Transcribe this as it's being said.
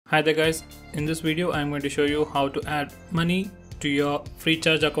Hi there guys, in this video I'm going to show you how to add money to your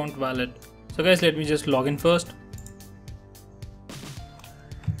freecharge account wallet. So guys, let me just log in first.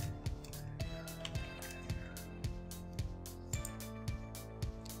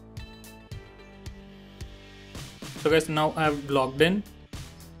 So guys, now I've logged in.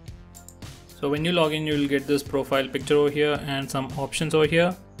 So when you log in, you will get this profile picture over here and some options over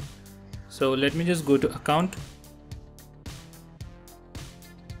here. So let me just go to account.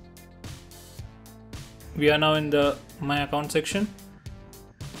 We are now in the my account section,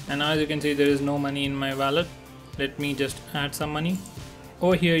 and now as you can see, there is no money in my wallet. Let me just add some money.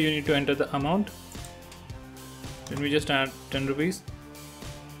 Over here you need to enter the amount. Let me just add 10 rupees,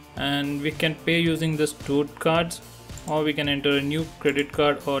 and we can pay using the stored cards, or we can enter a new credit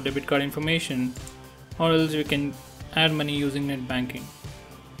card or debit card information, or else we can add money using net banking.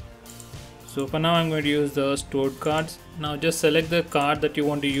 So for now I'm going to use the stored cards. Now just select the card that you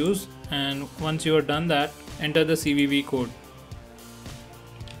want to use, and once you are done that, enter the CVV code.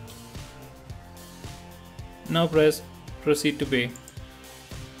 Now press proceed to pay.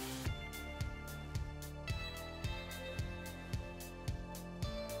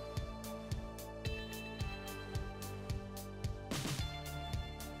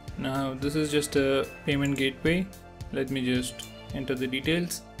 Now this is just a payment gateway. Let me just enter the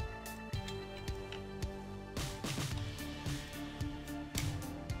details.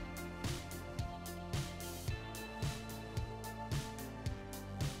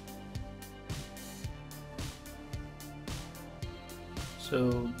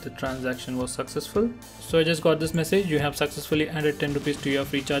 So the transaction was successful. So I just got this message: you have successfully added 10 rupees to your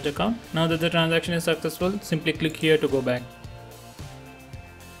freecharge account. Now that the transaction is successful, simply click here to go back.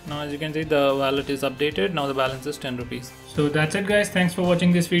 Now as you can see, the wallet is updated. Now the balance is 10 rupees. So that's it guys. Thanks for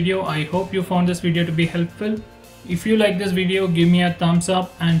watching this video. I hope you found this video to be helpful. If you like this video, give me a thumbs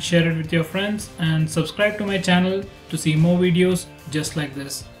up and share it with your friends, and subscribe to my channel to see more videos just like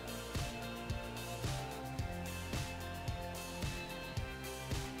this.